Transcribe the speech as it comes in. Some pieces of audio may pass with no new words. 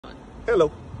Hello,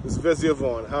 this is Vizia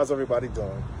Vaughn. How's everybody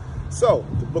doing? So,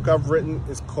 the book I've written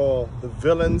is called The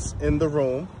Villains in the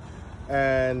Room,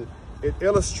 and it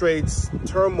illustrates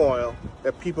turmoil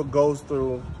that people go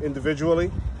through individually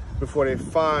before they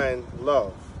find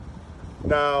love.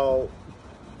 Now,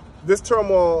 this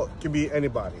turmoil can be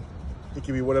anybody. It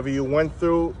can be whatever you went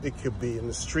through. It could be in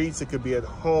the streets. It could be at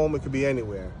home. It could be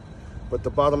anywhere. But the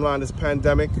bottom line, this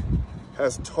pandemic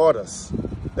has taught us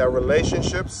that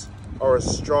relationships are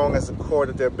as strong as the core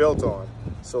that they're built on.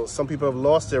 So some people have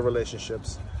lost their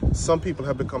relationships. Some people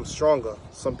have become stronger.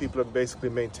 Some people have basically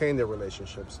maintained their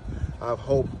relationships. I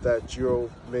hope that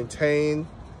you'll maintain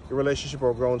your relationship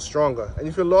or grown stronger. And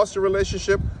if you lost your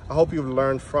relationship, I hope you've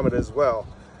learned from it as well,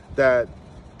 that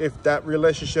if that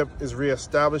relationship is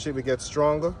reestablished, it will get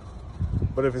stronger.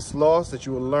 But if it's lost, that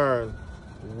you will learn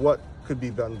what could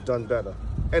be done better.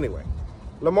 Anyway,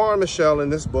 Lemar and Meshel in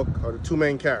this book are the two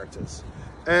main characters.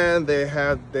 And they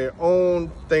had their own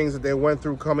things that they went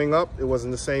through coming up. It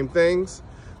wasn't the same things,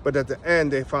 but at the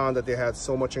end, they found that they had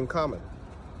so much in common.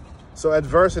 So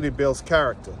adversity builds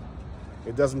character.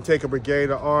 It doesn't take a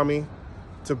brigade or army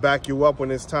to back you up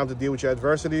when it's time to deal with your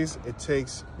adversities. It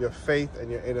takes your faith and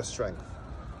your inner strength.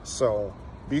 So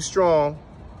be strong,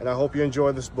 and I hope you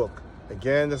enjoy this book.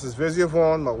 Again, this is Vizia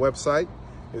Vaughn. My website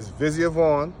is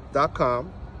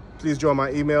viziavaughn.com. Please join my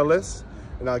email list,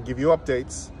 and I'll give you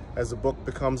updates as the book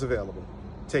becomes available.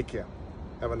 Take care.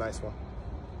 Have a nice one.